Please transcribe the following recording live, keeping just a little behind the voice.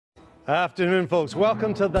Afternoon, folks.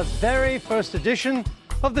 Welcome to the very first edition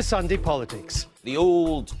of the Sunday Politics. The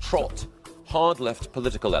old trot, hard-left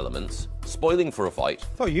political elements, spoiling for a fight.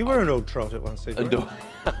 Oh, you were an old trot at one stage, weren't you?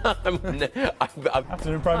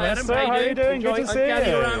 Afternoon, Prime Minister. How are you doing? Good to see you.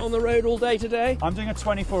 You're out on the road all day today? I'm doing a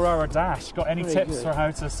 24-hour dash. Got any tips for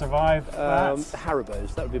how to survive that?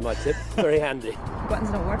 Haribos, that would be my tip. Very handy.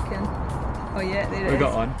 Button's not working. Oh yeah, there it is. We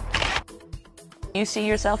got one. You see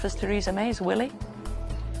yourself as Theresa May's Willie?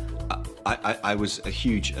 I was a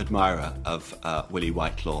huge admirer of Willie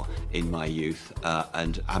Whitelaw in my youth,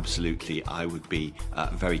 and absolutely I would be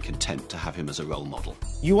very content to have him as a role model.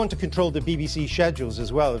 You want to control the BBC schedules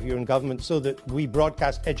as well if you're in government so that we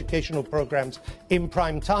broadcast educational programmes in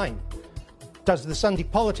prime time. Does the Sunday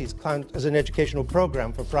Politics count as an educational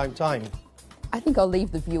programme for prime time? I think I'll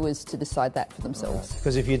leave the viewers to decide that for themselves.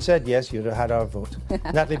 Because if you'd said yes, you'd have had our vote.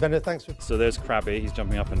 Natalie Bennett, thanks for... So there's Krabby, he's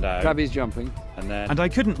jumping up and down. Krabby's jumping. And I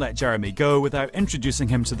couldn't let Jeremy go without introducing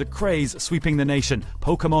him to the craze sweeping the nation,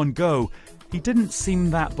 Pokemon Go. He didn't seem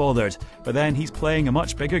that bothered, but then he's playing a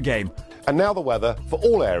much bigger game. And now the weather for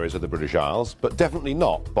all areas of the British Isles, but definitely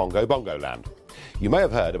not Bongo Bongo Land. You may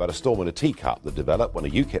have heard about a storm in a teacup that developed when a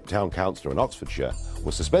UKIP town councillor in Oxfordshire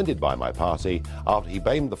was suspended by my party after he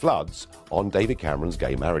blamed the floods on David Cameron's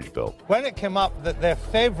gay marriage bill. When it came up that their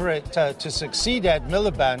favourite to succeed Ed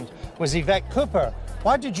Miliband was Yvette Cooper,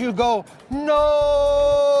 why did you go,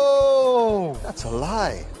 no? That's a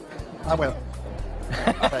lie. I went...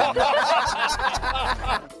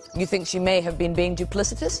 You think she may have been being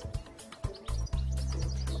duplicitous?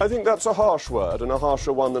 I think that's a harsh word, and a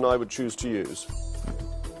harsher one than I would choose to use.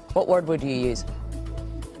 What word would you use?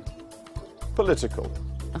 Political.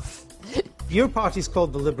 Your party's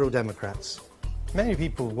called the Liberal Democrats. Many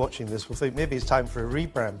people watching this will think maybe it's time for a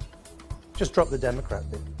rebrand. Just drop the Democrat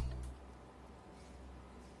bit.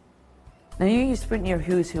 Now, you used to put in your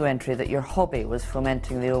Who's Who entry that your hobby was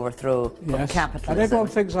fomenting the overthrow of capitalism. And everyone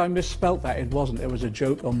thinks I misspelt that. It wasn't. It was a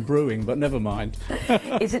joke on brewing, but never mind.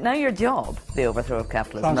 Is it now your job, the overthrow of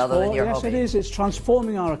capitalism, rather than your hobby? Yes, it is. It's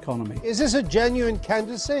transforming our economy. Is this a genuine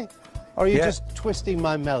candidacy? Or are you just twisting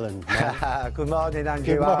my melon? Good morning,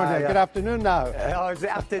 Andrew. Good morning. Good afternoon now. It's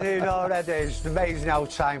afternoon already. It's amazing how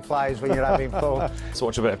time flies when you're having fun. So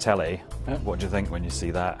watch a bit of telly. What do you think when you see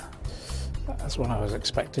that? That's what I was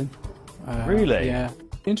expecting. Really? Yeah.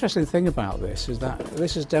 The interesting thing about this is that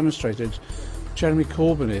this has demonstrated Jeremy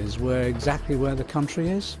Corbyn is exactly where the country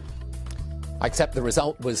is. Except the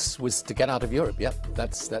result was to get out of Europe, yep,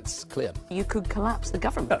 that's clear. You could collapse the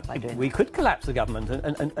government by doing that. We could collapse the government,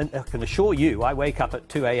 and I can assure you, I wake up at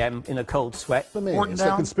 2 a.m. in a cold sweat. For me, it's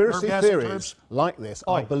the conspiracy theories like this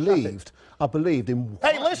I believed in...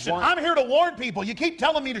 Hey, listen, I'm here to warn people. You keep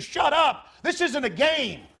telling me to shut up. This isn't a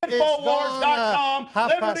game. Infowars.com.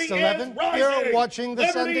 Liberty is rising. You're watching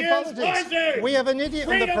the Sunday Politics. We have an idiot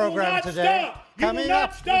on the programme today. Coming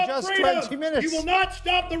up in just 20 minutes. You will not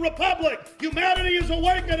stop the Republic. Humanity is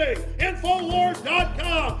awakening.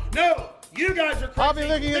 Infowars.com. No, you guys are crazy. I'll be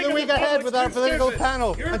looking at the week ahead with our political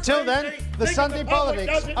panel. Until then, the Sunday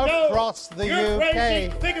Politics across the UK. You're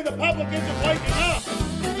crazy. Thinking the public isn't waking up.